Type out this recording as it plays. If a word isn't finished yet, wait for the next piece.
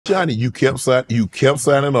Johnny, you kept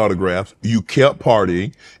signing autographs. You kept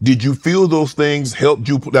partying. Did you feel those things helped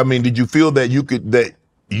you? I mean, did you feel that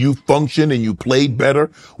you functioned and you played better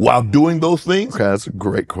while doing those things? Okay, that's a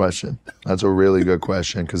great question. That's a really good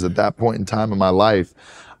question, because at that point in time in my life,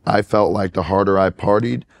 I felt like the harder I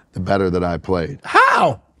partied, the better that I played.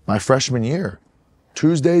 How? My freshman year.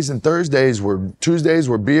 Tuesdays were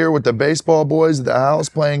beer with the baseball boys at the house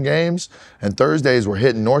playing games, and Thursdays were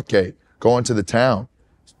hitting Northgate, going to the town.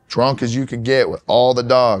 Drunk as you could get with all the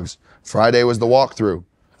dogs. Friday was the walkthrough.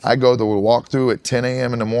 I go to the walkthrough at 10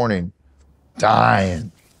 a.m. in the morning,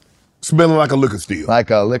 dying. Smelling like a liquor store. Like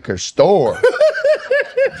a liquor store.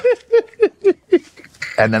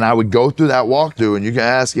 And then I would go through that walkthrough, and you can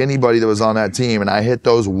ask anybody that was on that team, and I hit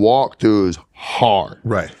those walkthroughs hard.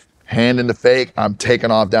 Right. Hand in the fake, I'm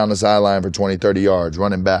taking off down the sideline for 20, 30 yards,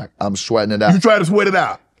 running back. I'm sweating it out. You try to sweat it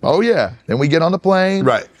out. Oh, yeah. Then we get on the plane.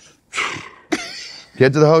 Right.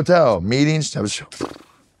 Get to the hotel, meetings.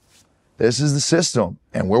 This is the system,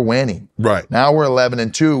 and we're winning. Right. Now we're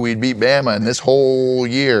 11-2. We beat Bama, and this whole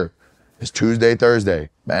year is Tuesday, Thursday.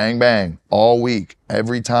 Bang, bang. All week,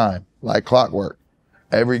 every time, like clockwork.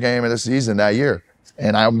 Every game of the season that year.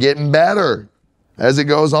 And I'm getting better as it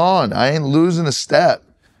goes on. I ain't losing a step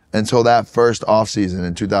until that first offseason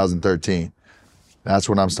in 2013. That's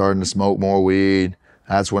when I'm starting to smoke more weed.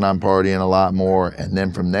 That's when I'm partying a lot more. And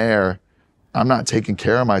then from there, I'm not taking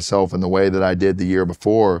care of myself in the way that I did the year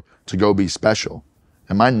before to go be special.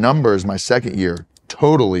 And my numbers, my second year,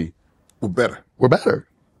 totally were better.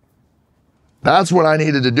 That's what I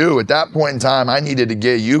needed to do. At that point in time, I needed to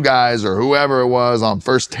get you guys or whoever it was on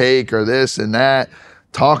First Take or this and that,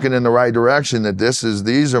 talking in the right direction, that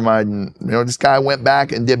these are my, this guy went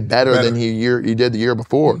back and did better than he did the year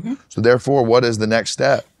before. Mm-hmm. So therefore, what is the next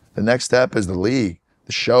step? The next step is the league,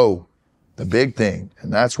 the show, the big thing.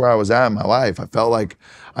 And that's where I was at in my life. I felt like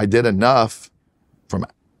I did enough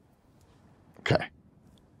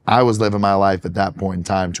I was living my life at that point in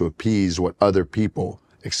time to appease what other people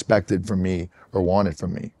expected from me or wanted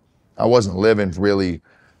from me. I wasn't living really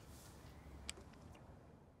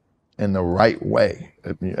in the right way.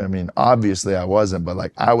 I mean, obviously I wasn't,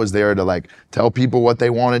 but I was there to tell people what they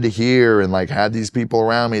wanted to hear and had these people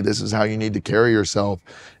around me. This is how you need to carry yourself.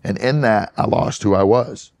 And in that, I lost who I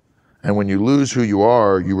was. And when you lose who you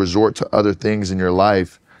are, you resort to other things in your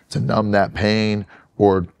life to numb that pain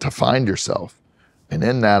or to find yourself. And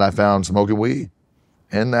in that, I found smoking weed.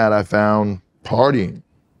 In that, I found partying.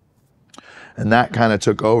 And that kind of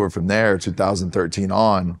took over from there, 2013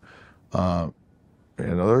 on.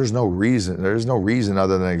 There's no reason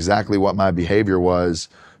other than exactly what my behavior was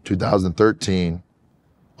 2013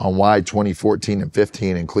 on why 2014 and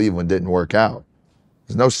 15 in Cleveland didn't work out.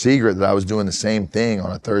 There's no secret that I was doing the same thing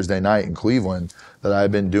on a Thursday night in Cleveland that I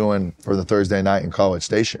had been doing for the Thursday night in College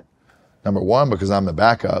Station. Number one, because I'm the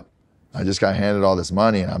backup. I just got handed all this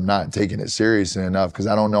money and I'm not taking it seriously enough because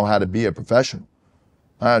I don't know how to be a professional.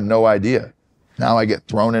 I had no idea. Now I get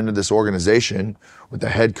thrown into this organization with a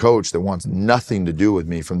head coach that wants nothing to do with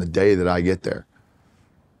me from the day that I get there.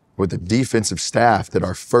 With the defensive staff that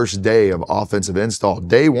our first day of offensive install,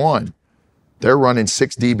 day one, they're running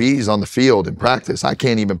 6 DBs on the field in practice. I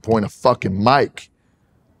can't even point a fucking mic.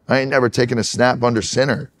 I ain't never taken a snap under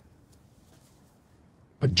center.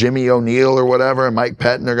 But Jimmy O'Neal or whatever and Mike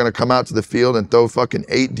Pettin are going to come out to the field and throw fucking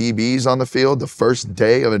 8 DBs on the field the first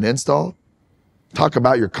day of an install? Talk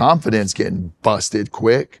about your confidence getting busted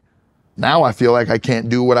quick. Now I feel like I can't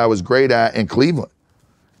do what I was great at in Cleveland.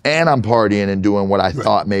 And I'm partying and doing what I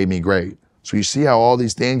thought made me great. So you see how all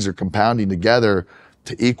these things are compounding together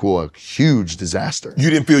to equal a huge disaster. You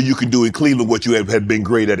didn't feel you could do in Cleveland what you had been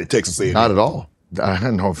great at Texas A&M? Not at all. I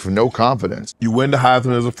had no confidence. You win the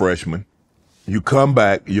Heisman as a freshman. You come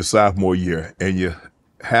back your sophomore year and you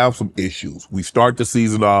have some issues. We start the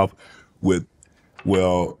season off with,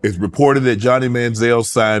 it's reported that Johnny Manziel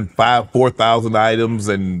signed 4,000 items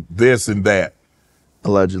and this and that.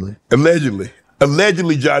 Allegedly.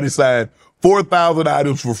 Allegedly, Johnny signed 4,000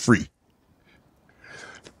 items for free.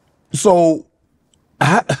 So,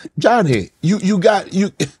 Johnny,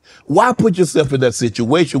 why put yourself in that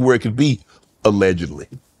situation where it could be allegedly?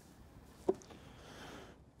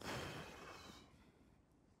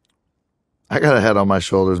 I got a head on my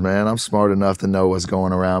shoulders, man. I'm smart enough to know what's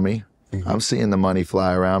going around me. Mm-hmm. I'm seeing the money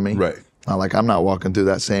fly around me. Right. I'm not walking through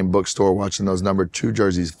that same bookstore watching those number 2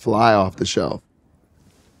 jerseys fly off the shelf.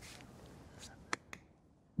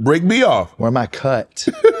 Break me off. Where am I cut?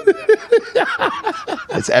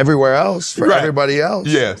 It's everywhere else for everybody else.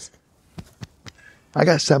 Yes. I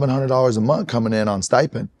got $700 a month coming in on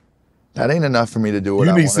stipend. That ain't enough for me to do what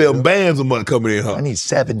You I need want to 7 do. bands a month coming in, huh? I need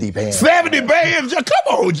 70 bands. 70 bands?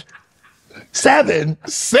 Come on. 7?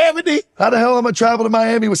 70? How the hell am I travel to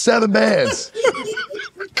Miami with 7 bands?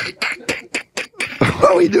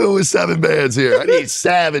 What are we doing with 7 bands here? I need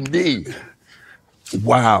 70.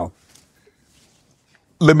 Wow.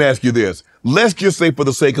 Let me ask you this. Let's just say, for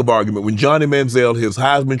the sake of argument, when Johnny Manziel, his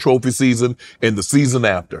Heisman Trophy season and the season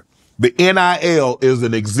after, the NIL is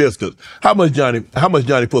in existence. How much Johnny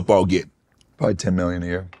football get? Probably 10 million a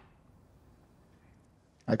year.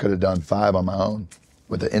 I could have done 5 on my own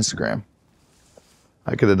with the Instagram.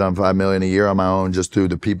 I could have done 5 million a year on my own just through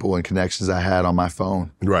the people and connections I had on my phone.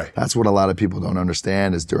 Right. That's what a lot of people don't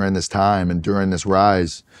understand is during this time and during this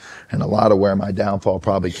rise, and a lot of where my downfall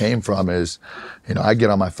probably came from is, you know, I get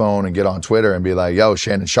on my phone and get on Twitter and be like, yo,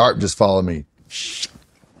 Shannon Sharpe just followed me.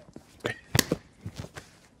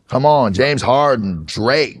 Come on, James Harden,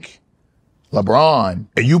 Drake, LeBron.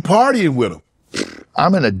 And you partying with them.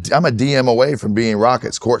 I'm a DM away from being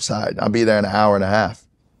Rockets courtside. I'll be there in an hour and a half.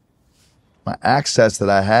 My access that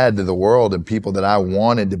I had to the world and people that I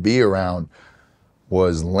wanted to be around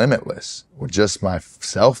was limitless with just my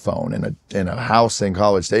cell phone in a house in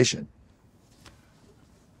College Station.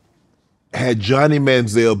 Had Johnny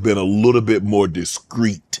Manziel been a little bit more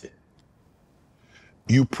discreet,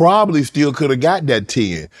 you probably still could have got that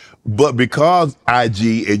 10. But because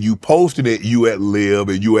IG and you posted it, you at Live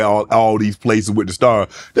and you at all these places with the star,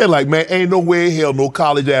 they're like, man, ain't no way in hell no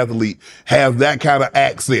college athlete has that kind of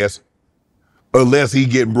access unless he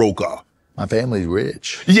getting broke off. My family's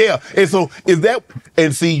rich. Yeah, and so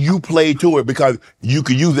see, you played to it because you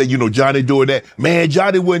could use that, you know, Johnny doing that. Man,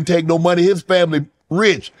 Johnny wouldn't take no money, his family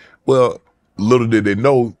rich. Well, little did they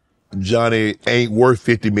know, Johnny ain't worth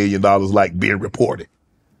 $50 million like being reported.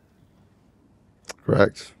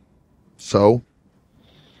 Correct. So,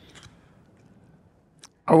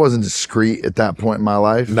 I wasn't discreet at that point in my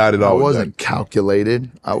life. Not at all. I wasn't calculated.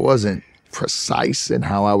 I wasn't precise in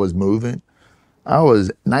how I was moving. I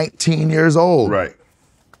was 19 years old. Right.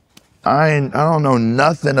 I don't know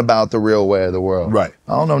nothing about the real way of the world. Right.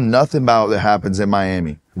 I don't know nothing about what happens in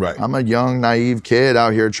Miami. Right. I'm a young, naive kid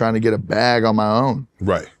out here trying to get a bag on my own.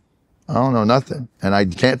 Right. I don't know nothing. And I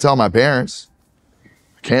can't tell my parents.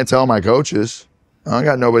 I can't tell my coaches. I don't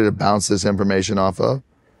got nobody to bounce this information off of.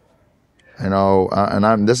 You know,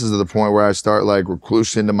 this is the point where I start like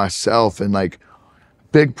reclusing to myself, and like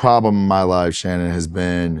big problem in my life, Shannon, has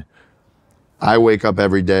been I wake up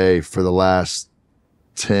every day for the last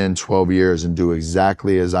 10, 12 years and do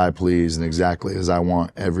exactly as I please and exactly as I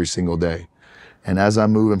want every single day. And as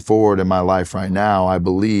I'm moving forward in my life right now, I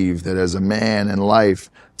believe that as a man in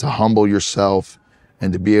life, to humble yourself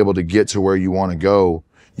and to be able to get to where you want to go,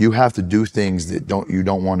 you have to do things that you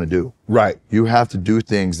don't want to do. Right. You have to do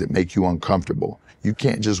things that make you uncomfortable. You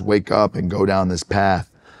can't just wake up and go down this path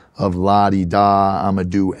of la-di-da, I'm going to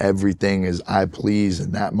do everything as I please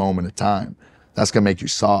in that moment of time. That's going to make you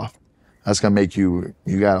soft. That's going to make you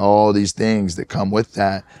got all these things that come with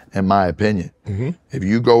that, in my opinion. Mm-hmm. If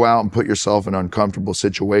you go out and put yourself in uncomfortable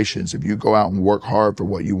situations, if you go out and work hard for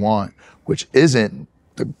what you want, which isn't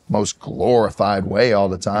the most glorified way all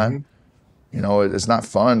the time, mm-hmm. You know, it's not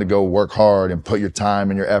fun to go work hard and put your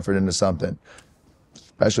time and your effort into something,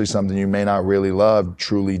 especially something you may not really love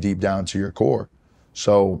truly deep down to your core.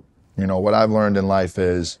 So, you know, what I've learned in life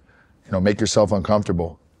is, you know, make yourself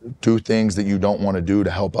uncomfortable. Do things that you don't want to do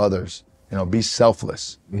to help others. You know, be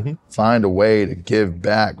selfless. Mm-hmm. Find a way to give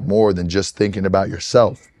back more than just thinking about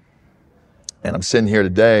yourself. And I'm sitting here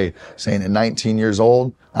today saying at 19 years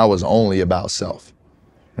old, I was only about self.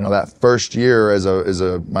 You know, that first year as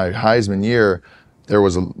my Heisman year, there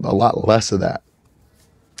was a lot less of that.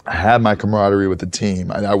 I had my camaraderie with the team.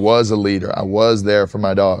 I was a leader. I was there for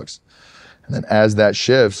my dogs. And then as that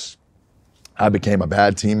shifts, I became a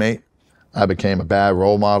bad teammate. I became a bad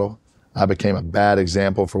role model. I became a bad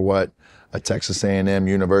example for what a Texas A&M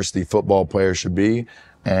University football player should be,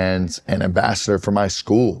 and an ambassador for my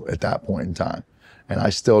school at that point in time. And I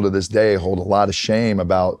still to this day hold a lot of shame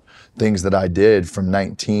about things that I did from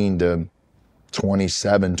 19 to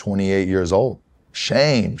 27, 28 years old.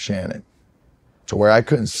 Shame, Shannon. To where I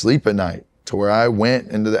couldn't sleep at night, to where I went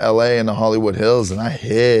into the LA and the Hollywood Hills and I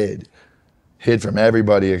hid from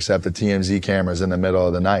everybody except the TMZ cameras in the middle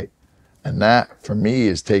of the night. And that, for me,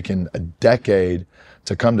 has taken a decade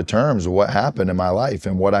to come to terms with what happened in my life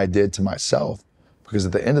and what I did to myself. Because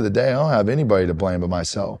at the end of the day, I don't have anybody to blame but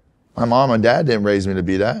myself. My mom and dad didn't raise me to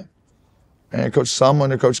be that. And Coach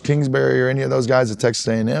Sumlin or Coach Kingsbury or any of those guys at Texas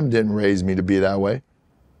A&M didn't raise me to be that way.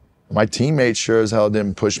 My teammates sure as hell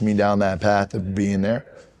didn't push me down that path of being there.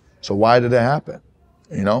 So why did it happen?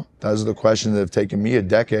 You know, those are the questions that have taken me a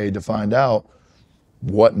decade to find out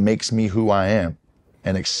what makes me who I am,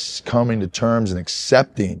 and coming to terms and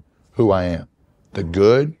accepting who I am. The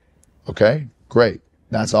good, okay, great.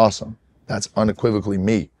 That's awesome. That's unequivocally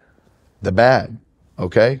me. The bad,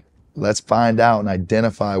 okay, let's find out and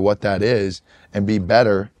identify what that is and be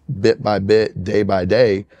better bit by bit, day by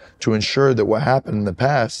day, to ensure that what happened in the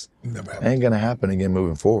past ain't gonna happen again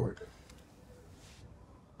moving forward.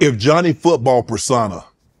 If Johnny Football persona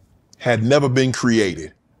had never been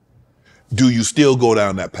created, do you still go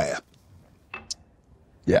down that path?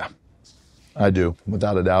 Yeah, I do,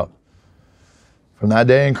 without a doubt. From that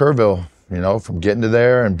day in Kerrville, you know, from getting to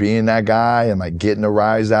there and being that guy and like getting a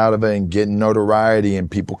rise out of it and getting notoriety and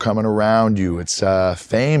people coming around you. It's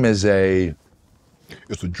fame is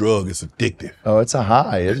it's a drug. It's addictive. Oh, it's a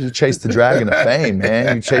high. You chase the dragon of fame,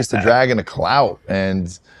 man. You chase the dragon of clout,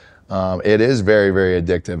 and it is very, very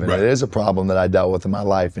addictive, and it is a problem that I dealt with in my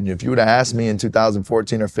life. And if you would have asked me in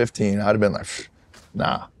 2014 or 15, I'd have been like,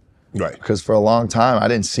 nah. Right. Because for a long time, I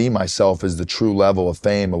didn't see myself as the true level of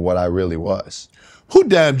fame of what I really was. Who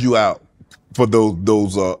dimed you out for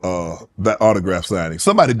that autograph signing?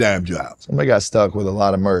 Somebody dimed you out. Somebody got stuck with a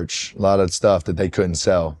lot of merch, a lot of stuff that they couldn't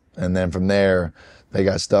sell. And then from there, they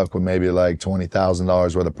got stuck with maybe like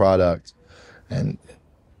 $20,000 worth of product. And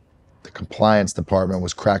the compliance department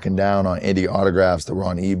was cracking down on any autographs that were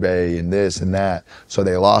on eBay and this and that. So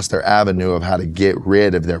they lost their avenue of how to get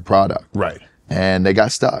rid of their product. Right. And they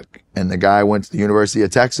got stuck. And the guy went to the University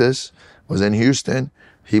of Texas, was in Houston.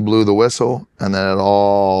 He blew the whistle, and then it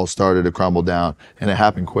all started to crumble down, and it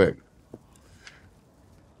happened quick.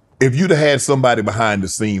 If you'd have had somebody behind the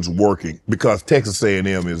scenes working, because Texas A&M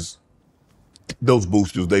is, those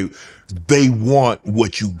boosters, they want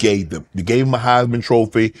what you gave them. You gave them a Heisman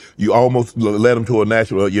Trophy. You almost led them to a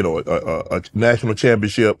national, a national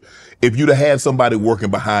championship. If you'd have had somebody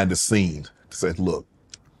working behind the scenes, said, look,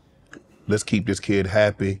 let's keep this kid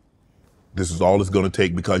happy. This is all it's going to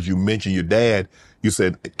take, because you mentioned your dad. You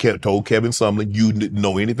said, told Kevin Sumlin, you didn't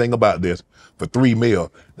know anything about this, for $3 million.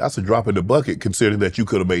 That's a drop in the bucket, considering that you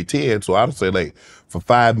could have made 10. So I would say, like, for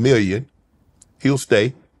 $5 million, he'll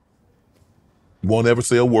stay. Won't ever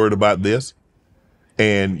say a word about this.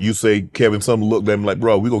 And you say, Kevin Sumlin looked at him like,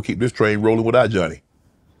 bro, we're going to keep this train rolling without Johnny.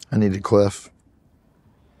 I needed Cliff.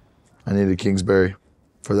 I needed Kingsbury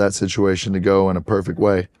for that situation to go in a perfect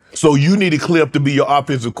way. So you needed Cliff to be your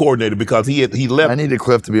offensive coordinator, because he left. I needed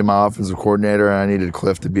Cliff to be my offensive coordinator, and I needed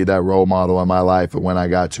Cliff to be that role model in my life when I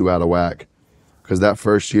got too out of whack. Because that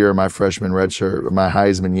first year, my freshman redshirt, my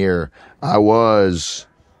Heisman year, I was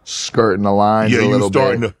skirting the lines a little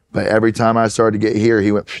bit. But every time I started to get here,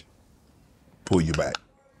 he went, pull you back.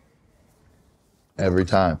 Every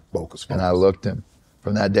time. Focus. And I looked him.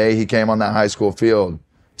 From that day he came on that high school field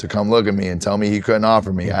to come look at me and tell me he couldn't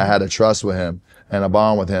offer me, I had a trust with him and a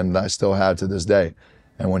bond with him that I still have to this day.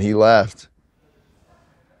 And when he left,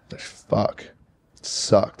 fuck, it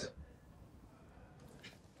sucked.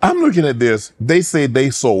 I'm looking at this. They say they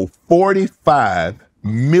sold 45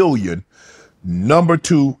 million number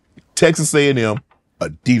 2 Texas A&M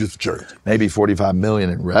Adidas jersey. Maybe 45 million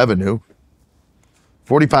in revenue.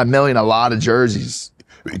 45 million, a lot of jerseys.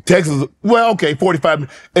 Texas, well, okay,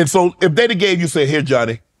 45. And so if they'd have gave you, say, here,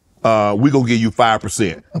 Johnny, we're going to give you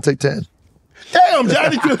 5%. I'll take 10. Damn,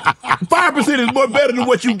 Johnny, 5% is more better than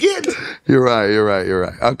what you get. You're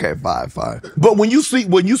right. Okay, 5. But when you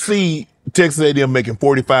see Texas A&M making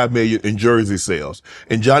 45 million in jersey sales,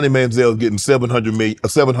 and Johnny Manziel getting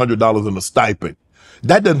 $700 in a stipend,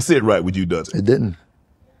 that doesn't sit right with you, does it? It didn't.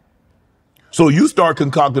 So you start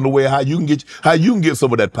concocting a way how you can get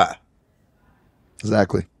some of that pie.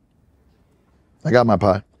 Exactly. I got my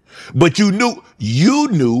pie. But you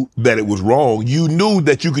knew that it was wrong. You knew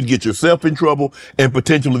that you could get yourself in trouble and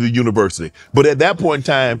potentially the university. But at that point in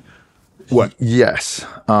time, what? Yes.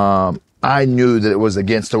 I knew that it was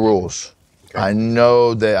against the rules. Okay. I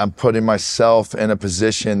know that I'm putting myself in a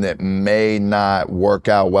position that may not work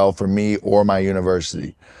out well for me or my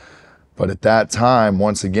university. But at that time,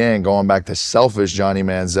 once again, going back to selfish Johnny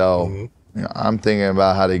Manziel, I'm thinking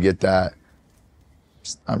about how to get that.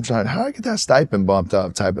 How do I get that stipend bumped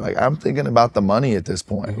up type of, I'm thinking about the money at this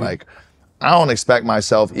point. Like, I don't expect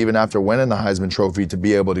myself, even after winning the Heisman Trophy, to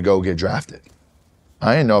be able to go get drafted.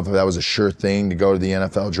 I didn't know if that was a sure thing to go to the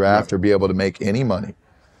NFL draft or be able to make any money.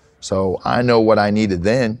 So I know what I needed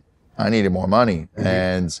then. I needed more money.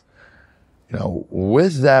 And,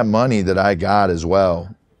 with that money that I got as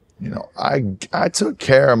well, I took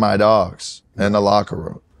care of my dogs in the locker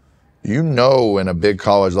room. In a big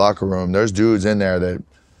college locker room, there's dudes in there that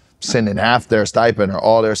sending half their stipend or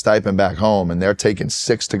all their stipend back home, and they're taking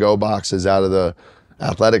 6 to-go boxes out of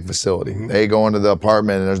athletic facility. They go into the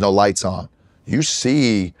apartment and there's no lights on. You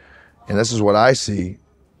see, and this is what I see,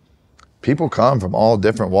 people come from all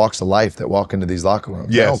different walks of life that walk into these locker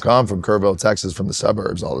rooms. They don't come from Kerrville, Texas, from the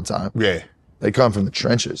suburbs all the time. Yeah. They come from the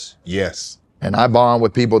trenches. Yes. And I bond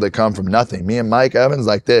with people that come from nothing. Me and Mike Evans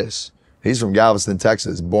like this. He's from Galveston,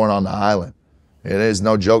 Texas, born on the island. It is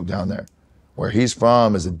no joke down there. Where he's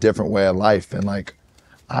from is a different way of life. And like,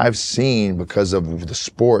 I've seen, because of the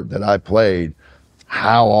sport that I played,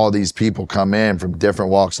 how all these people come in from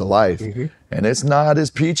different walks of life. And it's not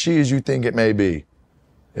as peachy as you think it may be.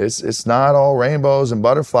 It's not all rainbows and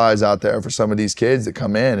butterflies out there for some of these kids that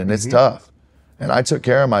come in, and it's tough. And I took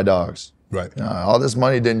care of my dogs. Right. All this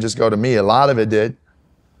money didn't just go to me. A lot of it did.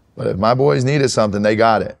 But if my boys needed something, they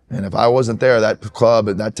got it. And if I wasn't there,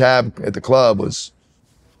 that tab at the club was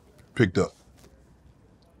picked up.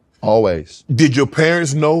 Always. Did your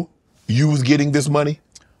parents know you was getting this money?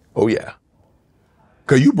 Oh yeah.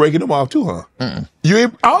 Cause you breaking them off too, huh? You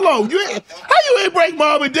ain't, hold on, how you ain't break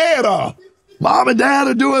mom and dad off? Mom and dad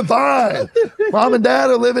are doing fine. Mom and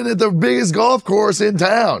dad are living at the biggest golf course in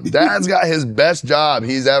town. Dad's got his best job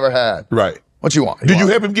he's ever had. Right. What you want? Did you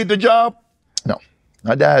help him get the job? No.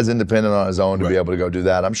 My dad's independent on his own to be able to go do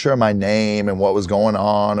that. I'm sure my name and what was going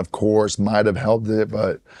on, of course, might have helped it,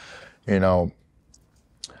 but, you know,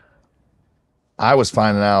 I was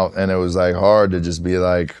finding out, and it was like hard to just be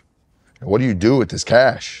like, what do you do with this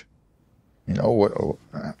cash? You know,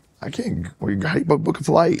 I can't, how do you book a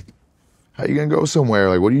flight? How you gonna go somewhere?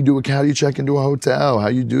 Like, what do you do? How do you check into a hotel? How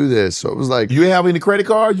you do this? So it was like, you ain't have any credit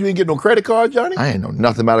cards? You ain't get no credit card, Johnny? I ain't know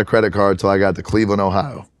nothing about a credit card till I got to Cleveland,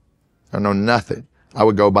 Ohio. I know nothing. I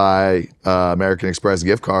would go buy American Express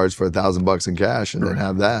gift cards for $1,000 in cash and then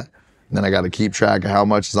have that. And then I got to keep track of how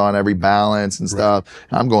much is on every balance and stuff.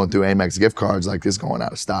 I'm going through Amex gift cards like this, going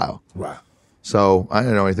out of style. Wow. So I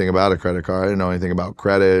didn't know anything about a credit card. I didn't know anything about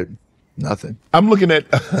credit. Nothing. I'm looking at,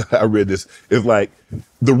 I read this. It's like,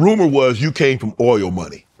 the rumor was you came from oil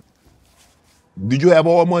money. Did you have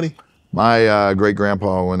oil money? My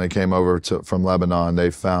great-grandpa, when they came over from Lebanon,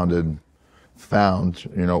 they found,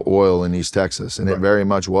 you know, oil in East Texas. And it very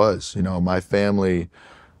much was. You know, my family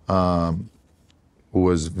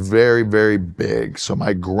was very, very big. So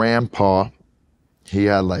my grandpa, he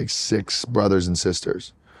had like 6 brothers and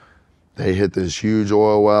sisters. They hit this huge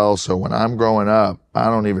oil well. So when I'm growing up, I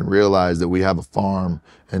don't even realize that we have a farm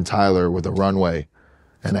in Tyler with a runway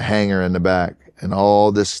and a hangar in the back and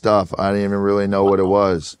all this stuff. I didn't even really know what it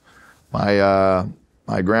was. My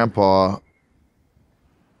grandpa,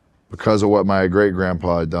 because of what my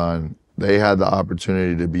great-grandpa had done, they had the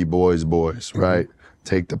opportunity to be boys, right?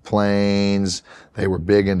 Take the planes. They were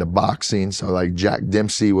big into boxing. So like Jack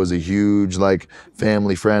Dempsey was a huge like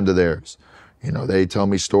family friend of theirs. You know, they tell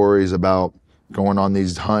me stories about going on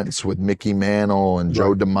these hunts with Mickey Mantle and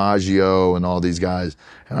Joe DiMaggio and all these guys.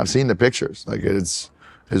 And I've seen the pictures. Like, it's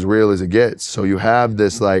as real as it gets. So you have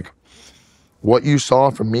this, like, what you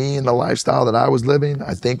saw from me and the lifestyle that I was living,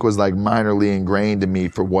 I think was like minorly ingrained in me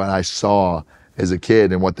for what I saw as a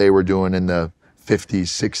kid and what they were doing in the 50s,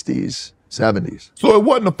 60s, 70s. So it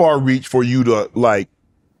wasn't a far reach for you to, like,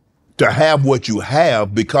 to have what you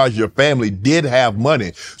have because your family did have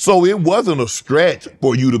money. So it wasn't a stretch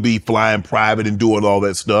for you to be flying private and doing all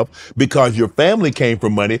that stuff because your family came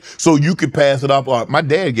from money. So you could pass it off. My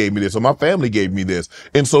dad gave me this, or my family gave me this.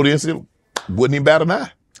 And so the incident wouldn't even bat an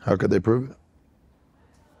eye. How could they prove it?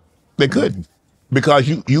 They couldn't because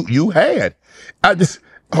you had.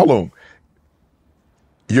 Hold on.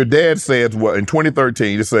 Your dad said, well, in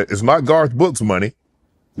 2013, he said, it's not Garth Brooks money,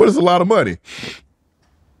 but it's a lot of money.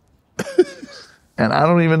 And I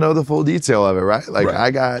don't even know the full detail of it, right? Like I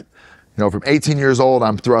got, you know, from 18 years old,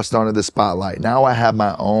 I'm thrust onto the spotlight. Now I have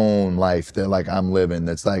my own life that like I'm living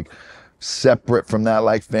that's like separate from that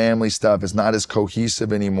like family stuff. It's not as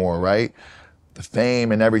cohesive anymore, right? The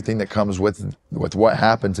fame and everything that comes with what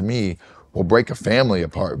happened to me will break a family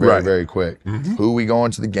apart very, very quick. Who we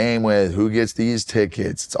going to the game with, who gets these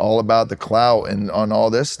tickets. It's all about the clout and on all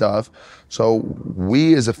this stuff. So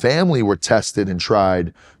we as a family were tested and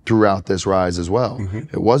tried throughout this rise as well.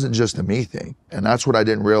 It wasn't just a me thing. And that's what I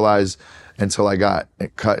didn't realize until I got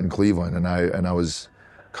cut in Cleveland. And I was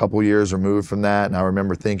a couple years removed from that. And I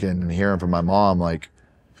remember thinking and hearing from my mom, like,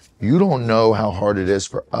 you don't know how hard it is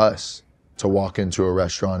for us to walk into a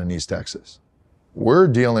restaurant in East Texas. We're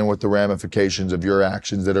dealing with the ramifications of your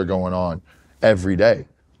actions that are going on every day.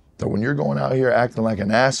 So when you're going out here acting like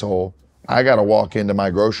an asshole, I got to walk into my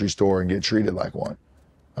grocery store and get treated like one.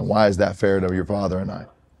 And why is that fair to your father and I?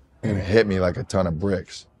 And it hit me like a ton of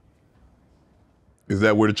bricks. Is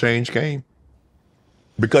that where the change came?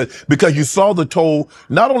 Because you saw the toll,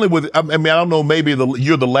 not only with, I mean, I don't know, maybe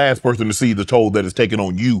you're the last person to see the toll that is taken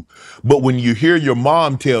on you, but when you hear your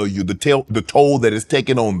mom tell you the toll that is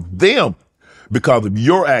taken on them because of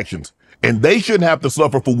your actions, and they shouldn't have to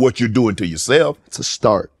suffer for what you're doing to yourself. It's a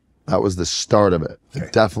start. That was the start of it. Okay.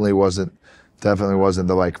 It definitely wasn't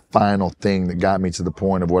the like final thing that got me to the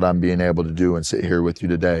point of what I'm being able to do and sit here with you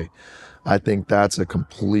today. I think that's a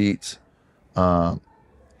complete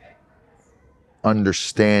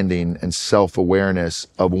understanding and self-awareness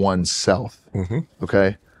of oneself.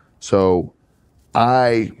 Okay. So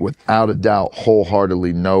I, without a doubt,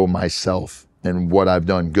 wholeheartedly know myself and what I've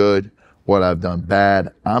done good, what I've done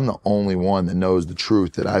bad. I'm the only one that knows the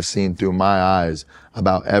truth that I've seen through my eyes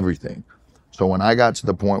about everything. So when I got to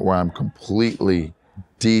the point where I'm completely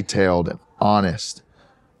detailed and honest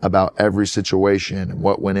about every situation and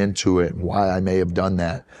what went into it and why I may have done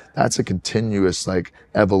that, that's a continuous like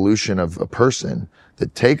evolution of a person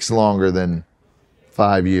that takes longer than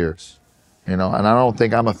 5 years, you know. And I don't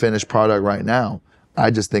think I'm a finished product right now.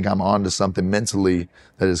 I just think I'm onto something mentally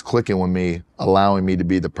that is clicking with me, allowing me to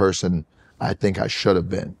be the person I think I should have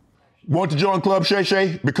been. Want to join Club Shay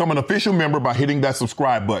Shay? Become an official member by hitting that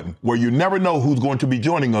subscribe button, where you never know who's going to be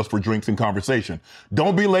joining us for drinks and conversation.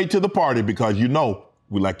 Don't be late to the party, because you know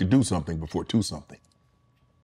we like to do something before 2 something.